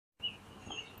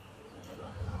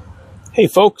Hey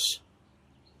folks,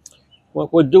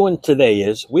 what we're doing today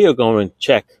is we are going to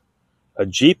check a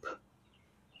Jeep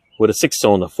with a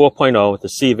 6-cylinder 4.0 to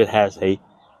see if it has a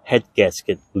head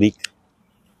gasket leak,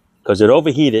 because it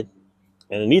overheated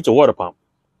and it needs a water pump.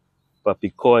 But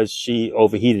because she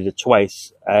overheated it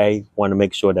twice, I want to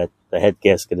make sure that the head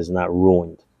gasket is not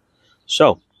ruined.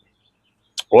 So,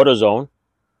 AutoZone,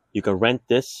 you can rent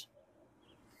this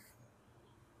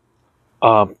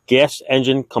gas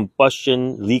engine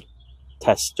combustion leak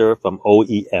tester from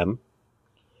OEM.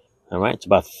 All right, it's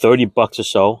about $30 or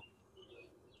so.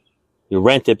 You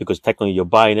rent it because technically you're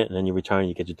buying it, and then you return,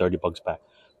 you get your $30 back.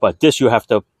 But this you have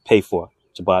to pay for.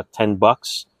 It's about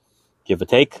 $10, give or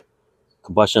take.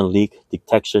 Combustion leak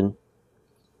detection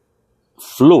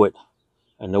fluid.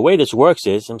 And the way this works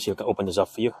is, let me see if I can open this up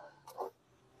for you.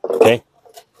 Okay,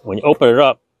 when you open it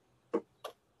up,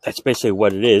 that's basically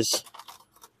what it is.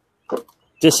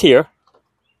 This here,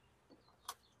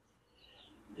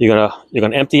 you're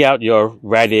gonna empty out your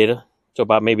radiator to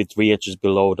about maybe 3 inches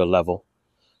below the level.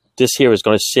 This here is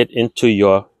going to sit into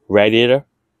your radiator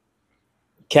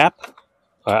cap.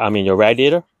 Your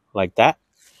radiator, like that.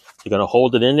 You're going to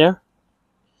hold it in there.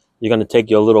 You're going to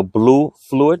take your little blue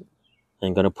fluid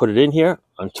and going to put it in here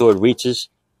until it reaches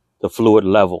the fluid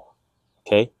level.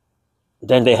 Okay.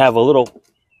 Then they have a little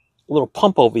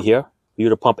pump over here for you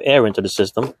to pump air into the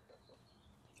system.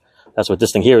 That's what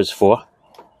this thing here is for.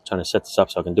 I'm trying to set this up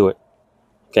so I can do it.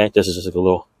 Okay. This is just like a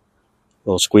little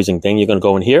squeezing thing. You're going to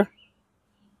go in here,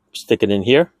 stick it in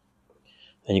here,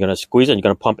 and you're going to squeeze it. You're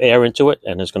going to pump air into it,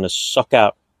 and it's going to suck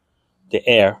out the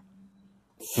air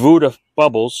through the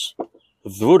bubbles,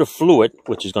 through the fluid,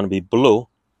 which is going to be blue.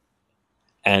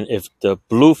 And if the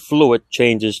blue fluid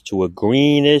changes to a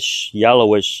greenish,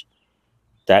 yellowish,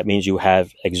 that means you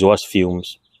have exhaust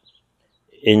fumes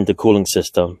in the cooling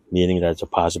system, meaning that it's a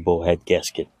possible head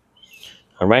gasket.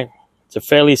 All right. It's a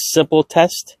fairly simple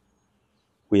test.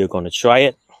 We are going to try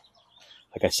it.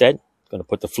 Like I said, I'm going to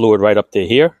put the fluid right up to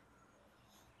here.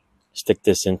 Stick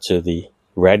this into the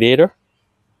radiator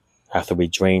after we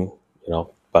drain,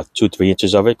 about 2-3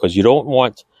 inches of it, because you don't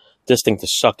want this thing to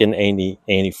suck in any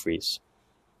antifreeze.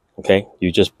 Okay,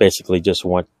 you just basically just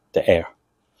want the air,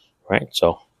 right?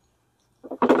 So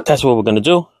that's what we're going to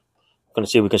do. We're going to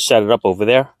see if we can set it up over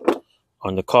there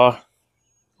on the car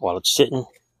while it's sitting.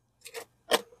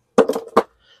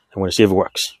 I'm going to see if it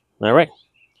works. All right,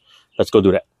 let's go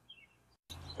do that.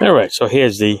 All right, so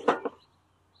here's the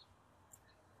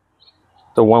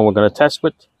one we're going to test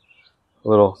with. A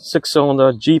little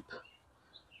 6-cylinder Jeep.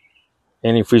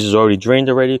 Antifreeze is already drained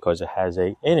already because it has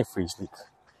a antifreeze leak.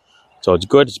 So it's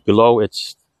good. It's below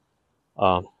its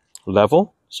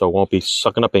level, so it won't be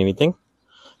sucking up anything.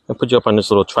 I'll put you up on this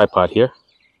little tripod here.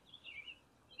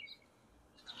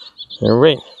 All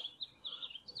right.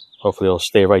 Hopefully it'll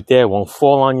stay right there. It won't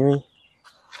fall on you.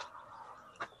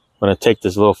 I'm going to take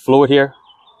this little fluid here.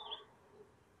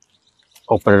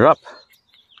 Open it up.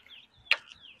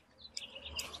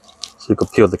 So you can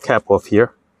peel the cap off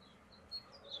here.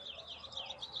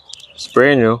 It's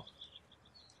brand new.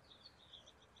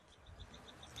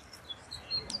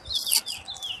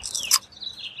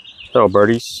 Hello,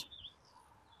 birdies.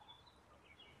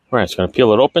 All right, so I'm going to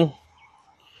peel it open.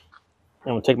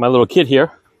 I'm going to take my little kit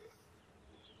here.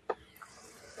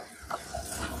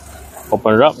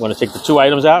 Open it up. I'm going to take the 2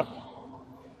 items out.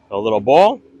 A little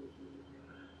ball.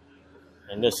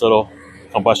 And this little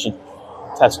combustion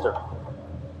tester.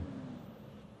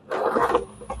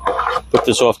 Put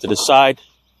this off to the side.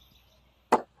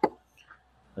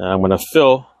 And I'm going to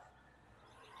fill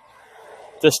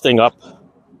this thing up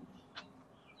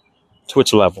to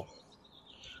its level.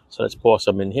 So let's pour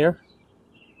some in here.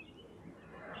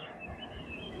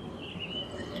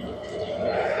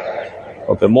 A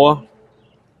little bit more.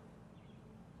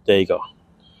 There you go.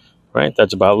 Right,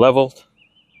 that's about leveled.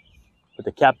 Put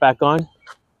the cap back on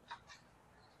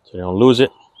so you don't lose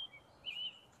it.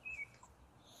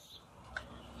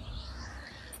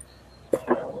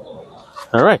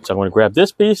 All right, so I'm going to grab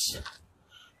this piece,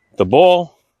 the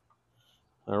ball.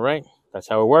 All right, that's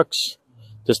how it works.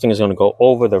 This thing is going to go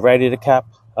over the radiator cap,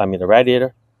 the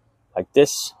radiator, like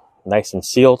this, nice and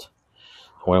sealed.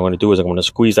 And what I'm going to do is I'm going to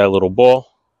squeeze that little ball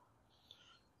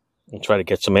and try to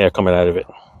get some air coming out of it.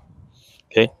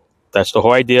 Okay, that's the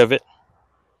whole idea of it.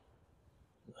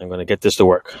 I'm going to get this to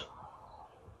work.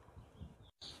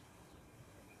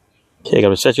 Okay, I'm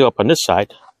going to set you up on this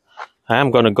side.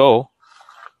 I'm going to go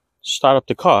start up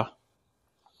the car.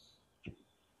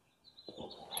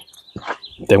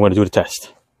 Then we're going to do the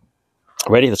test.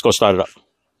 Ready? Let's go start it up.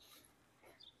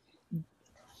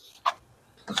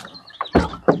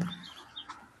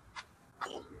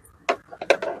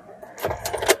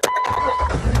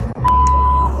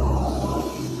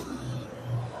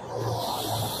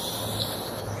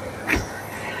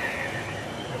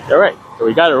 All right, so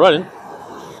we got it running.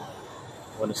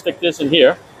 I'm going to stick this in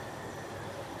here,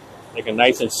 make it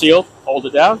nice and sealed, hold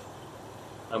it down.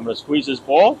 I'm going to squeeze this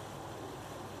ball.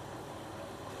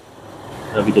 I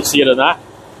don't know if you can see it or not.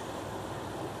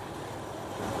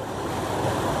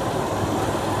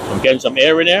 I'm getting some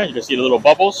air in there. You can see the little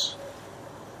bubbles.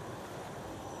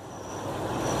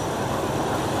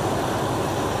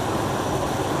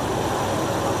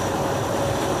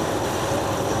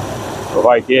 So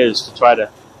right here is to try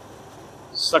to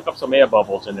suck up some air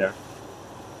bubbles in there.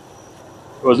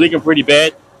 If it was leaking pretty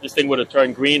bad, this thing would have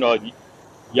turned green or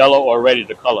yellow already,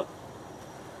 the color.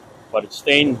 But it's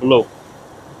stained blue.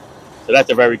 So that's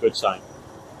a very good sign.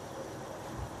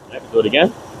 I have to do it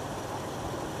again.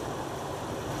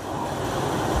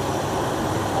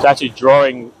 It's actually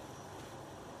drawing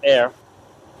air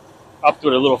up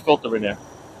through the little filter in there.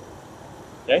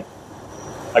 Okay?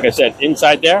 Like I said,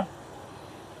 inside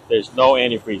there's no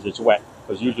antifreeze. It's wet.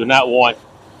 Because you do not want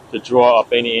to draw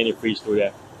up any antifreeze through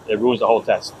there. It ruins the whole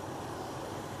test.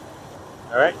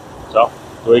 Alright, so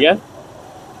do it again.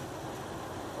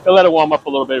 You can let it warm up a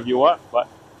little bit if you want, but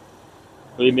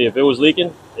believe me, if it was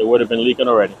leaking, it would have been leaking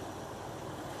already.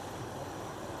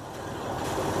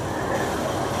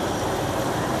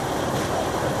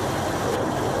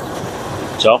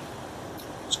 So,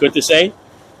 it's good to say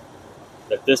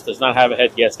that this does not have a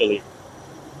head gasket leak.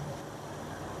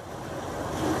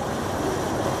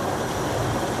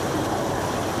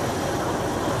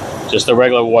 Just a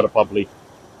regular water pump leak.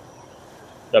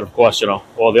 That, of course, you know,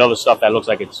 all the other stuff that looks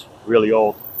like it's really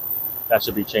old, that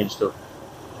should be changed too.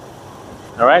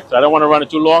 Alright, so I don't want to run it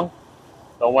too long.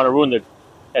 Don't want to ruin the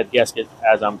head gasket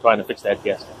as I'm trying to fix the head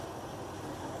gasket.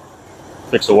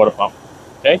 Fix the water pump.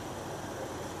 Okay?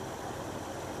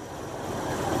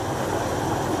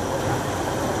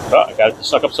 Oh, I got to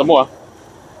suck up some more.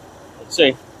 Let's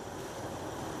see.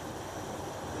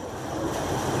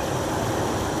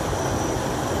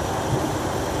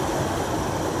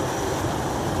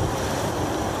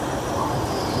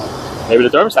 Maybe the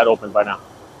thermostat opened by now.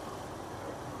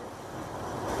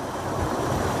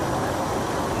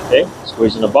 Okay,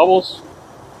 squeezing the bubbles,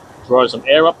 drawing some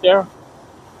air up there.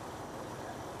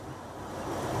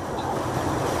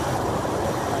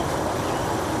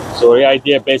 So the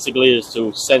idea basically is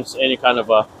to sense any kind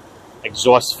of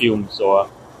exhaust fumes or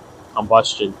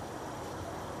combustion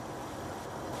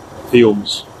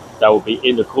fumes that will be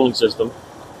in the cooling system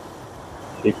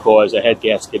because the head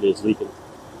gasket is leaking.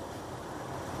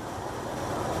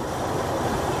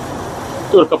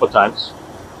 Do it a couple times.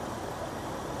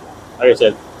 Like I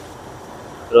said,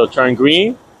 it'll turn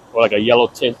green or like a yellow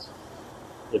tint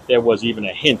if there was even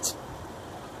a hint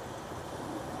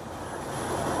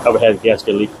of a head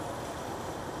gasket leak.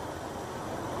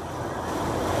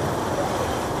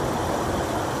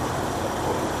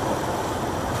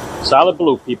 Solid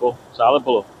blue, people. Solid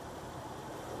blue.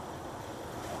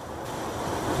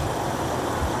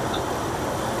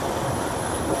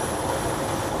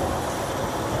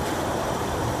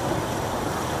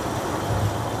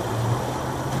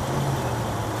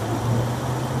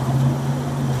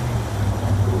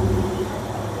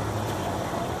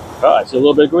 Oh, I see a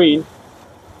little bit of green.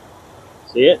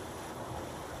 See it?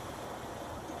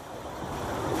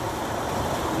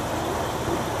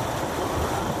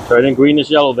 Turning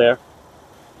greenish yellow there.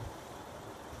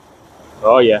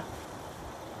 Oh yeah.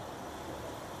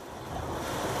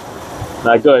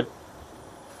 Not good.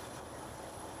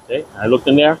 Okay, I looked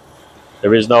in there.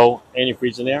 There is no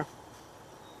antifreeze in there.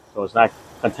 So it's not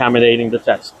contaminating the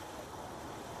test.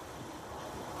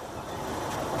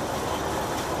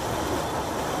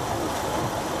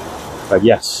 But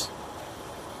yes,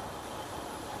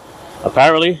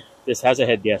 apparently this has a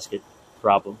head gasket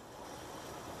problem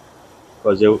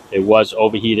because it was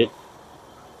overheated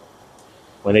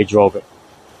when they drove it.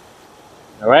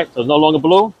 All right, so it's no longer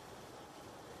blue.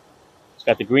 It's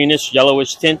got the greenish,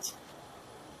 yellowish tint.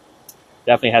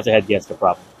 Definitely has a head gasket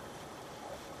problem.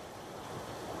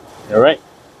 All right.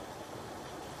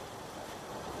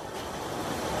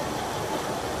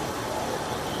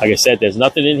 Like I said, there's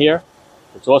nothing in here.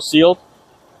 It's all sealed.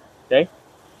 Okay,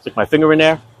 stick my finger in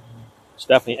there. It's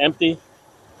definitely empty,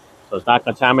 so it's not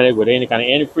contaminated with any kind of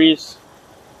antifreeze.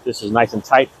 This is nice and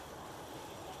tight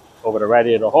over the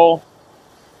radiator hole.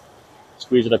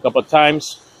 Squeeze it a couple of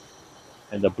times,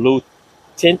 and the blue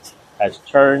tint has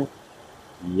turned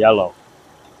yellow.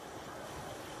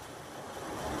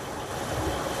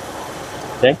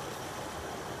 Okay.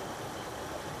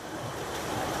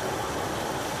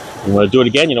 You want to do it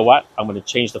again? You know what? I'm going to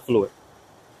change the fluid.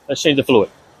 Let's change the fluid.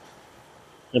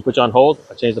 And put you on hold.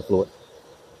 I'll change the fluid.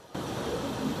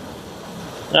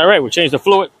 All right, we'll change the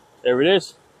fluid. There it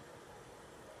is.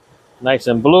 Nice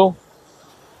and blue. I'm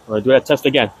going to do that test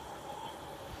again.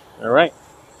 All right.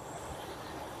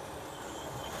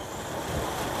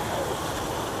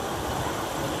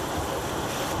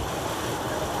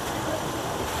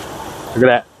 Look at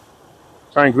that.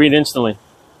 Turn green instantly.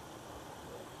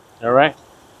 All right.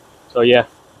 So yeah,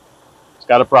 it's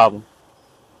got a problem.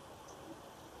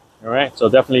 All right. So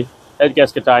definitely head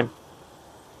gasket time.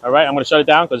 All right. I'm going to shut it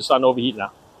down because it's starting to overheat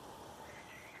now.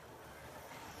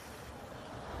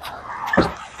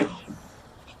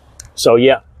 So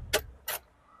yeah,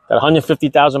 got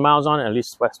 150,000 miles on it. At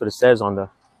least that's what it says on the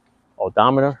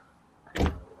odometer.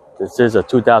 This is a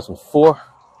 2004.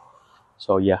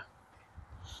 So yeah,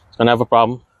 it's going to have a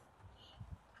problem.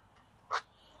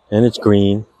 And it's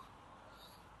green.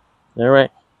 All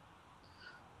right.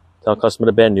 Tell customer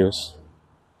the bad news.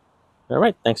 All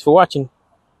right. Thanks for watching.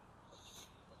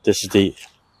 This is the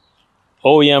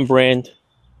OEM brand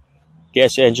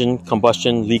gas engine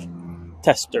combustion leak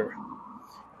tester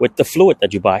with the fluid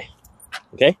that you buy.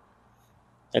 Okay.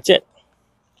 That's it.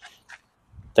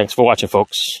 Thanks for watching,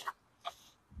 folks.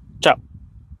 Ciao.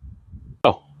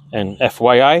 Oh, and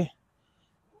FYI,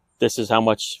 this is how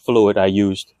much fluid I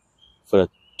used for the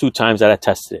 2 times that I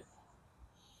tested it.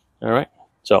 All right.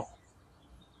 So,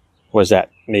 was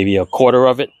that maybe a quarter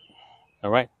of it?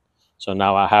 All right. So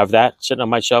now I have that sitting on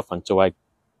my shelf until I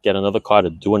get another car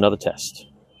to do another test.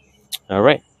 All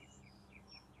right.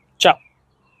 Ciao.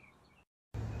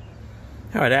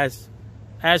 All right.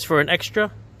 As for an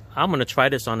extra, I'm going to try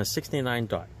this on a 69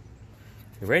 Dart.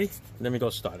 You ready? Let me go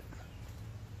start it.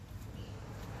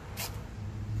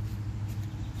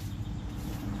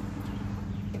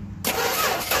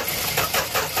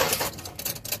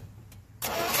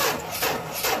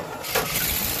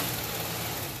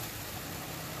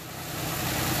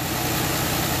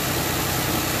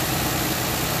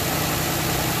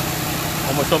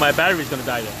 Almost thought my battery's going to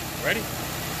die there. Ready?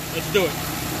 Let's do it.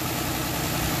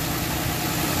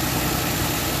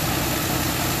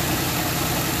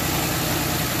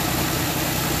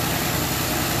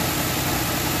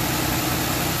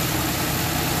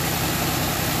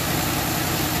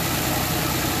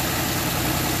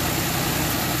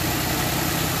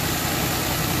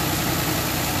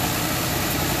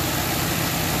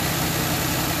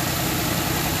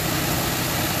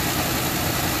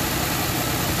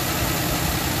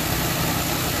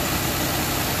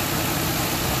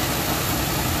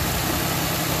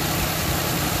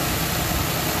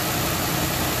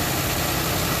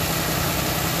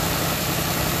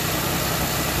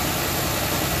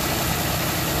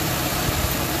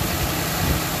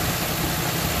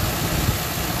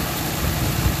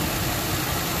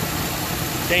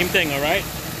 Same thing, all right?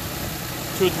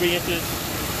 2-3 inches,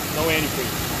 no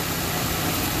antifreeze.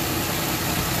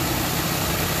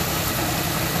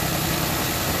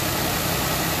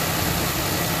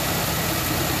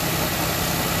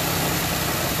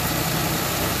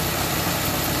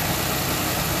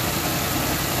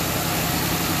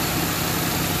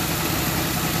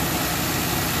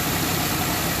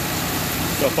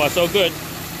 So far, so good.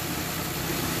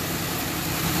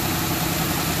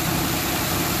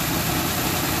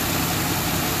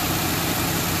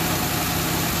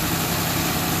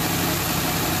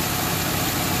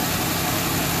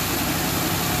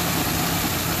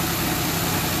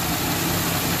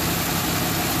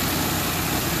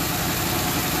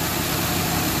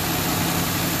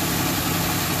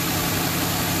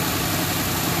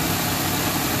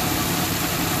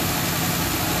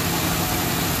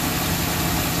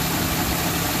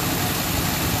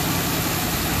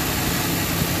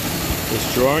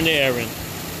 Just drawing the air in.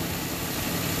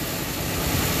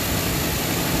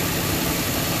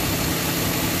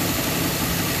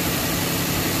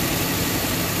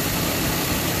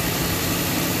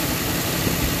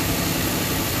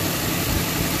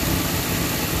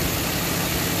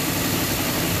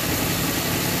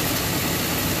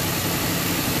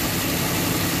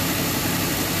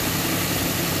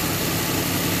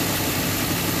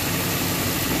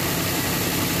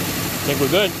 I think we're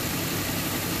good.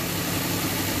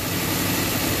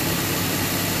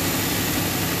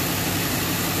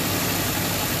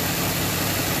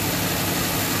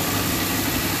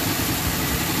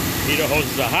 Heater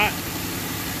hoses are hot.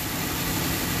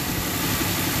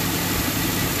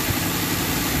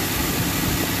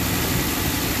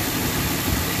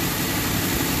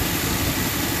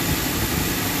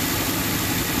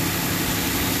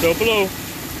 Still blue.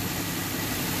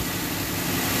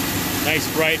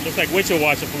 Nice bright, looks like windshield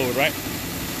washer fluid, right?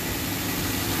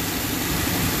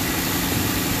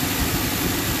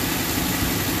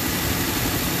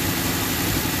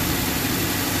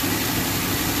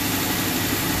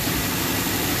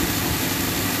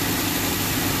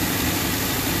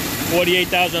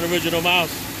 48,000 original miles,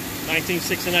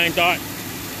 1969 Dart.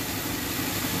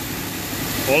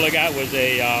 All I got was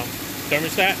a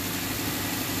thermostat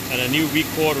and a new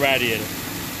record radiator.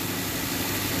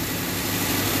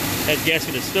 Head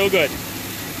gasket is still good.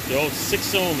 The old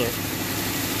 6-cylinder.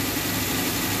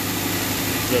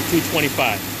 The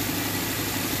 225.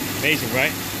 Amazing,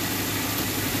 right?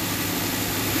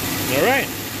 All right.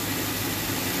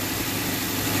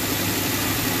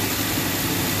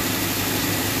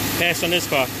 Pass on this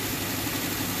car.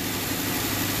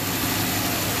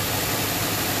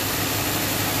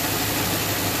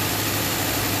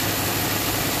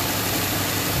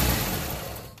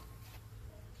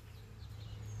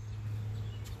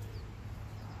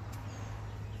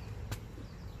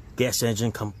 Gas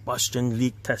engine combustion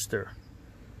leak tester.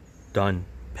 Done.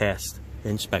 Passed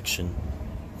inspection.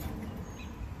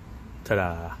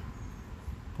 Ta-da.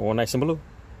 All nice and blue.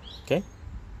 Okay?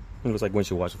 It looks like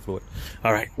windshield washer fluid.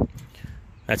 Alright.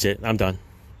 That's it. I'm done.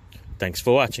 Thanks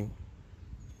for watching.